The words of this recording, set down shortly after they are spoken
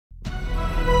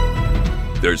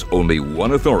There's only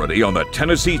one authority on the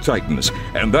Tennessee Titans,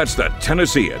 and that's the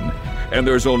Tennessean. And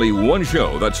there's only one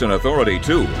show that's an authority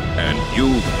too, and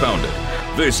you've found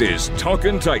it. This is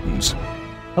Talkin' Titans.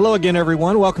 Hello again,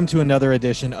 everyone. Welcome to another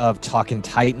edition of Talkin'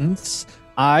 Titans.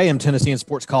 I am Tennessean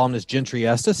sports columnist Gentry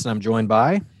Estes, and I'm joined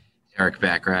by Eric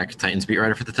Backrack, Titans beat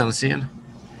writer for the Tennessean.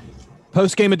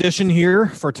 Post-game edition here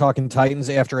for Talkin' Titans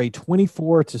after a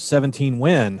 24-17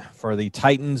 win for the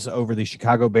Titans over the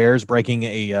Chicago Bears, breaking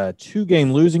a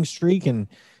two-game losing streak. And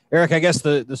Eric, I guess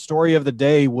the story of the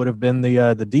day would have been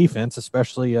the defense,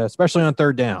 especially on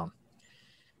third down.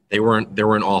 They weren't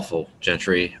awful,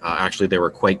 Gentry. Actually, they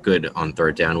were quite good on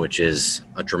third down, which is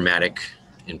a dramatic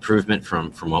improvement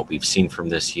from what we've seen from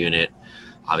this unit.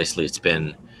 Obviously, it's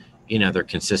been their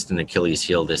consistent Achilles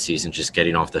heel this season, just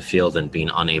getting off the field and being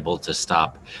unable to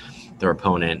stop their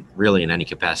opponent really in any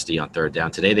capacity on third down.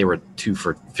 Today they were 2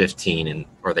 for 15,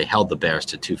 or they held the Bears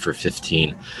to 2 for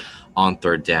 15 on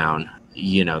third down.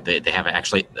 They have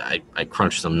actually, I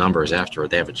crunched some numbers afterward.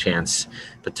 They have a chance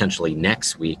potentially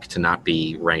next week to not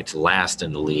be ranked last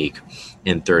in the league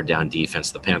in third down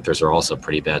defense. The Panthers are also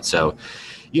pretty bad. So,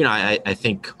 I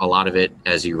think a lot of it,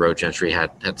 as you wrote, Gentry,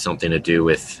 had something to do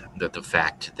with the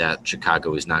fact that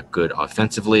Chicago is not good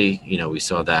offensively. We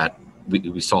saw that.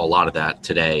 We saw a lot of that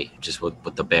today, just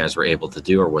what the Bears were able to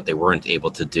do or what they weren't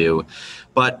able to do.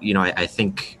 But, I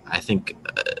think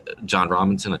John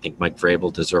Robinson, I think Mike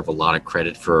Vrabel deserve a lot of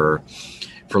credit for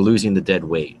losing the dead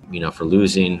weight, for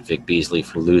losing Vic Beasley,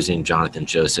 for losing Jonathan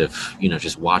Joseph.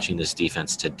 Just watching this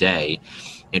defense today,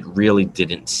 it really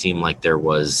didn't seem like there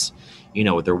was –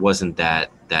 there wasn't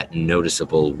that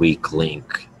noticeable weak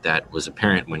link that was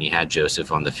apparent when you had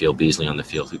Joseph on the field, Beasley on the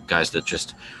field, guys that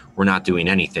just were not doing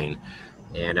anything.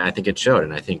 And I think it showed.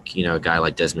 And I think, a guy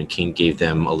like Desmond King gave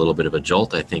them a little bit of a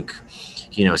jolt. I think,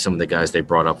 some of the guys they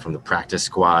brought up from the practice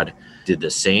squad did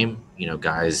the same.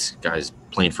 Guys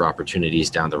playing for opportunities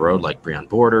down the road like Breon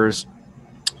Borders,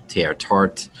 Teair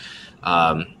Tart.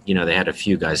 They had a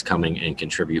few guys coming and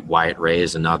contribute. Wyatt Ray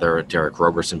is another. Derek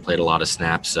Roberson played a lot of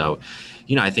snaps. So,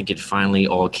 I think it finally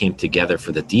all came together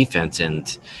for the defense,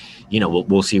 and,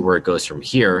 we'll see where it goes from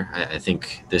here. I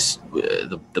think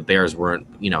the Bears weren't,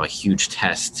 a huge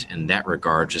test in that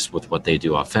regard, just with what they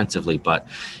do offensively. But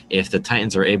if the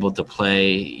Titans are able to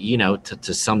play,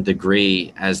 to some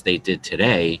degree as they did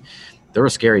today, they're a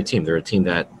scary team. They're a team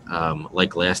that,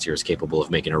 like last year, is capable of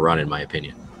making a run, in my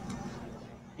opinion.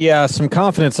 Yeah, some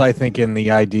confidence, I think, in the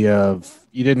idea of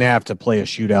you didn't have to play a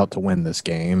shootout to win this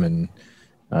game, and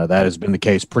that has been the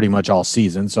case pretty much all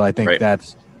season. So I think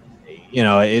that's,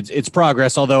 it's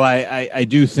progress, although I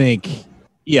do think,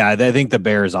 I think the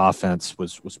Bears' offense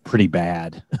was pretty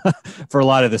bad for a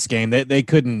lot of this game.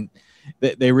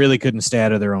 They really couldn't stay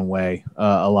out of their own way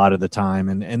a lot of the time.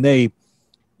 And they,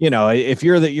 if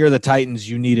you're the Titans,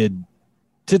 you needed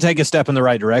to take a step in the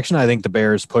right direction. I think the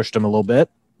Bears pushed them a little bit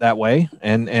that way.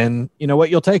 And you know what,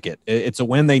 you'll take it. It's a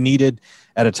win they needed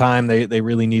at a time they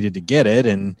really needed to get it.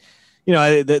 And,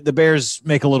 the Bears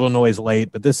make a little noise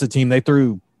late, but this is a team Nick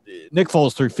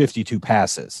Foles threw 52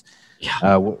 passes,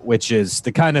 which is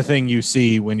the kind of thing you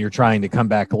see when you're trying to come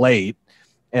back late.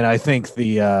 And I think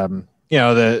the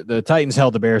Titans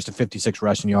held the Bears to 56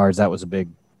 rushing yards. That was a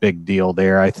big deal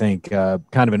there. I think kind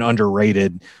of an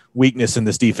underrated weakness in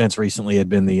this defense recently had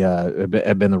been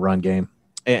the run game.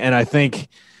 And I think,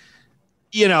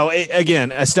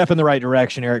 again, a step in the right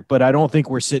direction, Eric, but I don't think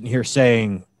we're sitting here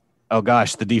saying, oh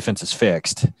gosh, the defense is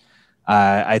fixed.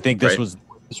 I think this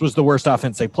was the worst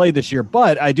offense they played this year,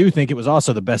 but I do think it was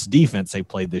also the best defense they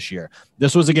played this year.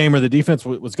 This was a game where the defense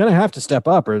was going to have to step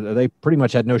up, or they pretty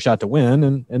much had no shot to win,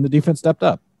 and the defense stepped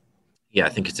up. Yeah, I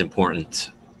think it's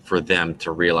important for them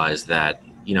to realize that,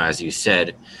 as you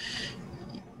said,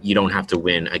 you don't have to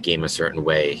win a game a certain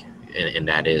way. And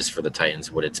that is for the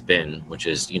Titans what it's been, which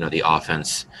is, the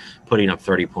offense putting up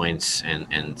 30 points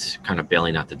and kind of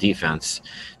bailing out the defense.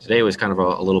 Today was kind of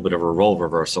a little bit of a role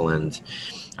reversal. And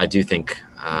I do think,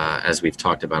 as we've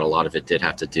talked about, a lot of it did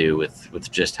have to do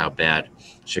with just how bad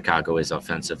Chicago is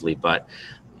offensively. But,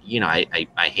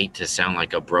 I hate to sound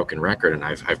like a broken record, and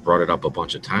I've brought it up a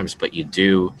bunch of times, but you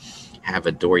do have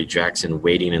Adoree Jackson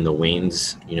waiting in the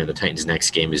wings. The Titans'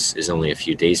 next game is only a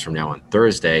few days from now on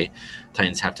Thursday.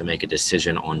 Titans have to make a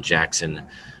decision on Jackson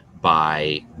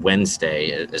by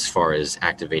Wednesday as far as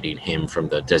activating him from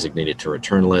the designated to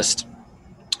return list.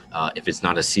 If it's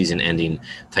not a season-ending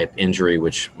type injury,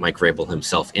 which Mike Vrabel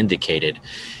himself indicated,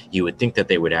 you would think that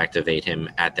they would activate him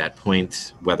at that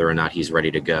point. Whether or not he's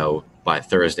ready to go by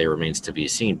Thursday remains to be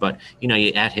seen. But,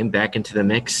 you add him back into the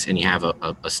mix, and you have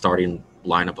a starting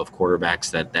lineup of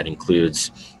quarterbacks that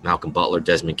includes Malcolm Butler,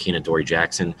 Desmond King, and Adoree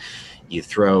Jackson. You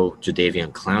throw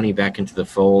Jadeveon Clowney back into the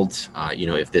fold,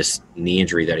 if this knee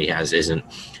injury that he has isn't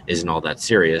all that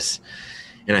serious.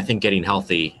 And I think getting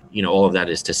healthy, all of that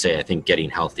is to say, I think getting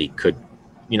healthy could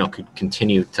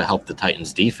continue to help the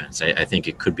Titans defense. I think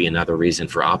it could be another reason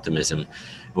for optimism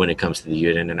when it comes to the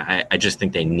unit. And I just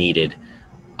think they needed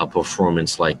a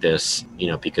performance like this,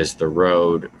 because the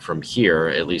road from here,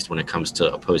 at least when it comes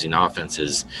to opposing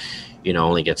offenses,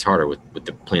 only gets harder with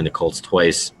playing the Colts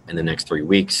twice in the next 3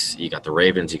 weeks. You got the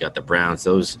Ravens, you got the Browns.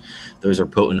 Those are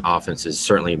potent offenses,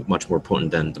 certainly much more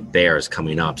potent than the Bears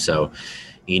coming up. So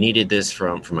you needed this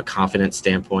from a confidence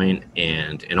standpoint,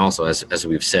 and also as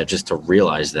we've said, just to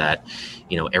realize that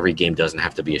every game doesn't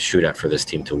have to be a shootout for this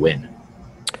team to win.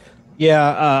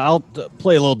 Yeah, I'll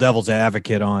play a little devil's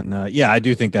advocate on. I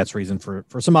do think that's reason for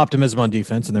some optimism on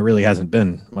defense, and there really hasn't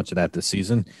been much of that this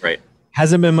season. Right.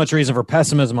 Hasn't been much reason for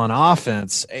pessimism on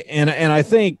offense, and I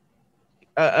think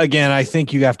again, I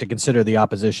think you have to consider the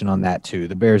opposition on that too.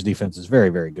 The Bears defense is very,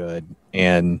 very good,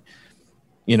 and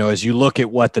as you look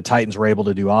at what the Titans were able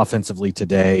to do offensively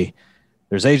today,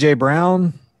 there's A.J. Brown,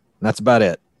 and that's about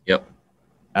it. Yep.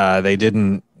 They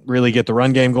didn't really get the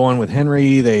run game going with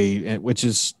Henry, which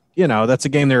is, that's a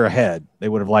game they're ahead. They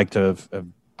would have liked to have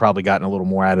probably gotten a little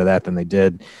more out of that than they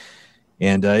did.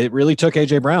 And it really took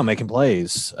A.J. Brown making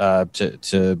plays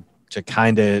to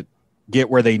kind of get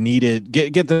where they needed,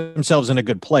 get themselves in a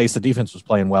good place. The defense was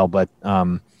playing well, but,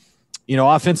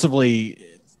 offensively,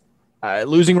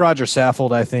 losing Roger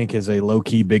Saffold, I think, is a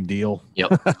low-key big deal.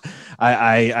 Yep.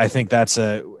 I think that's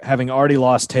having already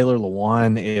lost Taylor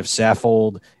Lewan. If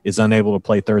Saffold is unable to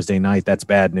play Thursday night, that's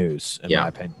bad news, in my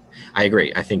opinion. I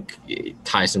agree. I think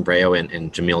Tyson Breo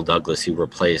and Jamil Douglas, who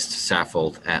replaced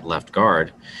Saffold at left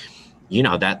guard,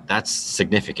 that's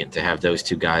significant to have those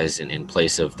two guys in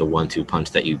place of the 1-2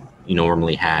 punch that you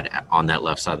normally had on that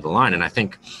left side of the line. And I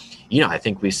think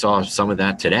we saw some of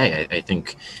that today. I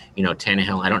think,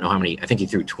 Tannehill, I don't know how many, I think he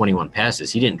threw 21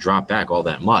 passes. He didn't drop back all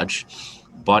that much,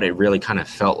 but it really kind of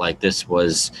felt like this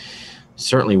was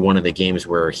certainly one of the games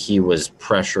where he was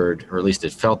pressured, or at least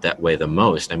it felt that way the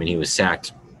most. I mean, he was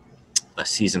sacked a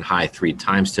season high 3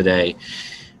 times today.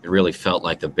 It really felt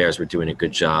like the Bears were doing a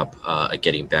good job at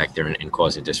getting back there and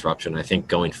causing disruption. I think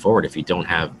going forward, if you don't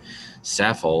have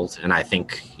Saffold, and I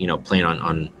think, playing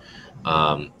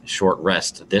on short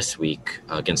rest this week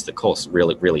against the Colts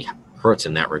really, really hurts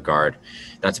in that regard.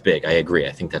 That's big. I agree.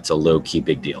 I think that's a low-key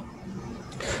big deal.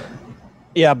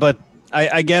 Yeah, but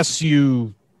I guess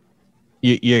you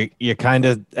kind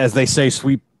of, as they say,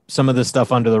 sweep some of this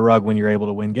stuff under the rug when you're able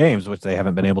to win games, which they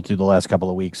haven't been able to the last couple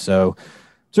of weeks. So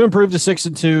to improve to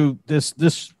 6-2,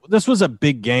 this was a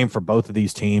big game for both of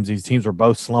these teams. These teams were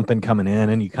both slumping coming in,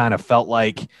 and you kind of felt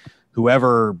like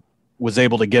whoever was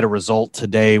able to get a result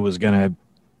today was going to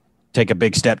take a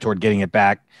big step toward getting it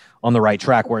back on the right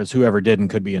track, whereas whoever didn't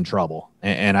could be in trouble.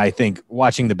 And I think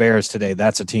watching the Bears today,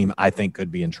 that's a team I think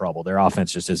could be in trouble. Their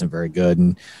offense just isn't very good,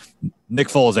 and Nick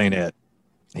Foles ain't it.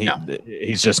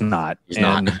 He's just not. He's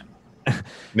not.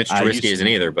 Mitch Trubisky isn't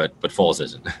either, but Foles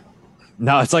isn't.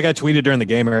 No, it's like I tweeted during the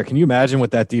game, Eric. Can you imagine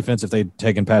with that defense if they'd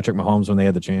taken Patrick Mahomes when they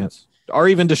had the chance? Or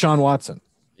even Deshaun Watson?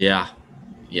 Yeah,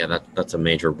 that's a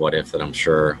major what if that I'm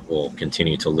sure will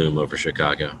continue to loom over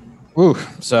Chicago. Ooh,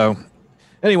 so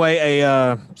anyway,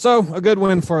 a good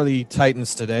win for the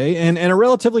Titans today, and a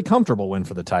relatively comfortable win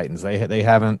for the Titans. They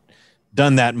haven't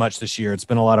done that much this year. It's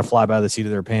been a lot of fly by the seat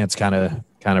of their pants kind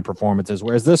of performances.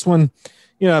 Whereas this one,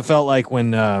 it felt like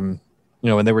when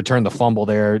when they returned the fumble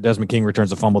there, Desmond King returns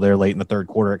the fumble there late in the third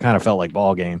quarter. It kind of felt like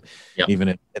ball game, even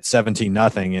at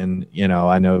 17-0. And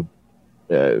I know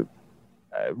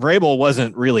Vrabel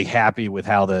wasn't really happy with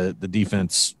how the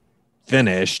defense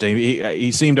finished.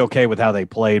 He seemed okay with how they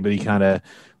played, but he kind of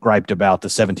griped about the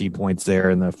 17 points there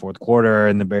in the fourth quarter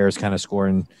and the Bears kind of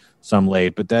scoring some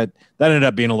late. But that ended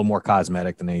up being a little more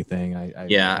cosmetic than anything.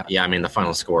 I mean, the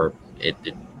final score, it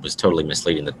was totally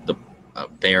misleading. The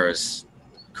Bears,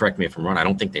 correct me if I'm wrong, I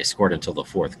don't think they scored until the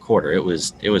fourth quarter. It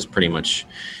was pretty much,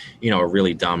 a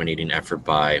really dominating effort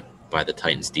by the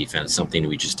Titans defense, something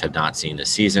we just have not seen this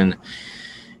season.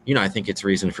 I think it's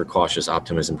reason for cautious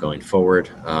optimism going forward.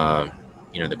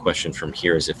 The question from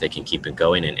here is if they can keep it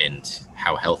going and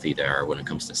how healthy they are when it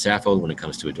comes to Saffold, when it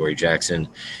comes to Adoree Jackson.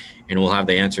 And we'll have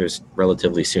the answers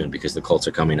relatively soon because the Colts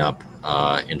are coming up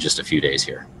in just a few days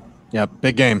here. Yeah,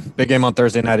 big game on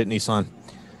Thursday night at Nissan.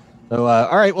 So,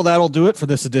 all right, well, that'll do it for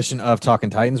this edition of Talking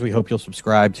Titans. We hope you'll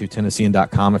subscribe to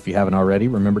Tennessean.com if you haven't already.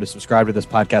 Remember to subscribe to this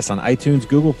podcast on iTunes,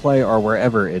 Google Play, or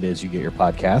wherever it is you get your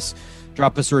podcasts.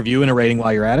 Drop us a review and a rating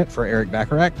while you're at it. For Eric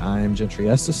Bacharach, I'm Gentry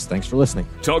Estes. Thanks for listening.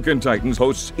 Talkin' Titans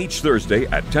hosts each Thursday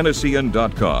at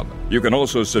Tennessean.com. You can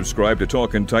also subscribe to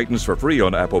Talkin' Titans for free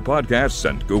on Apple Podcasts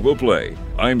and Google Play.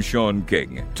 I'm Sean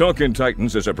King. Talkin'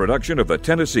 Titans is a production of the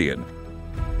Tennessean.